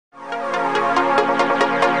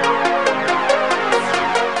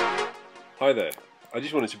Hi there. I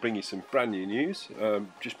just wanted to bring you some brand new news,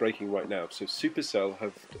 just breaking right now. So Supercell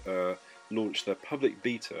have launched their public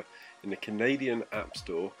beta in the Canadian App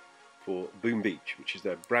Store for Boom Beach, which is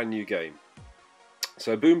their brand new game.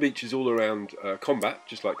 So Boom Beach is all around combat,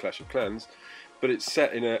 just like Clash of Clans, but it's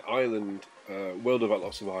set in an island world of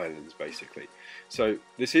lots of islands, basically. So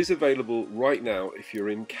this is available right now if you're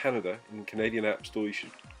in Canada, in the Canadian App Store. You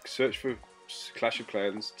should search for Clash of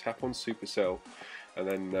Clans, tap on Supercell, and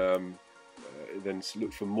then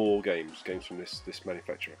look for more games from this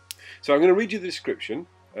manufacturer. So I'm going to read you the description,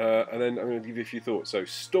 and then I'm going to give you a few thoughts. So,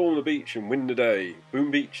 storm the beach and win the day.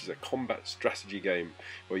 Boom Beach is a combat strategy game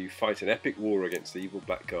where you fight an epic war against the evil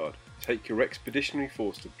Blackguard. Take your expeditionary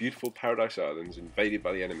force to beautiful Paradise Islands invaded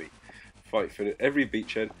by the enemy. Fight for every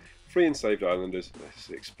beachhead, free enslaved islanders. Let's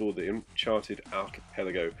explore the uncharted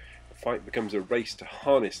archipelago. The fight becomes a race to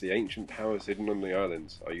harness the ancient powers hidden on the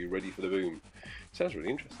islands. Are you ready for the boom? Sounds really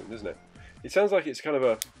interesting, doesn't it? It sounds like it's kind of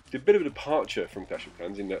a bit of a departure from Clash of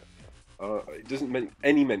Clans in that it doesn't make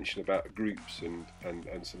any mention about groups and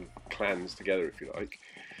sort of clans together, if you like.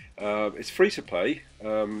 It's free to play. You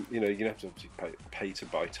know, you're going to have to obviously pay to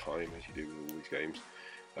buy time, as you do with all these games.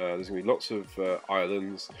 There's going to be lots of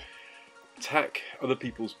islands. Attack other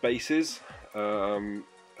people's bases, and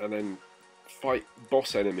then fight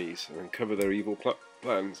boss enemies and uncover their evil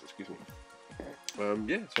plans. Excuse me.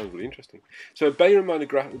 Yeah, it sounds really interesting. So bear in mind the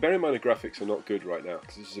graphics are not good right now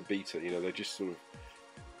because this is a beta. You know, they're just sort of,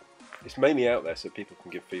 it's mainly out there so people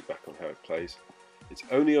can give feedback on how it plays. It's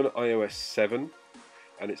only on iOS 7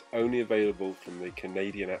 and it's only available from the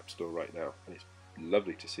Canadian App Store right now, and it's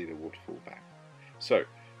lovely to see the waterfall back. So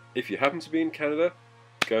if you happen to be in Canada,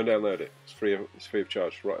 go and download it. It's free of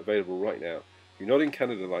charge, available right now. If you're not in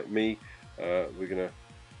Canada like me, we're gonna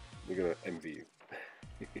envy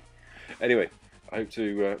you. Anyway, I hope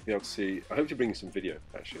to be able to see. I hope to bring you some video.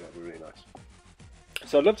 Actually, that'd be really nice.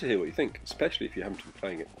 So I'd love to hear what you think, especially if you haven't been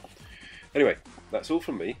playing it. Anyway, that's all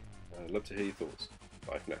from me. I'd love to hear your thoughts.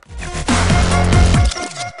 Bye for now.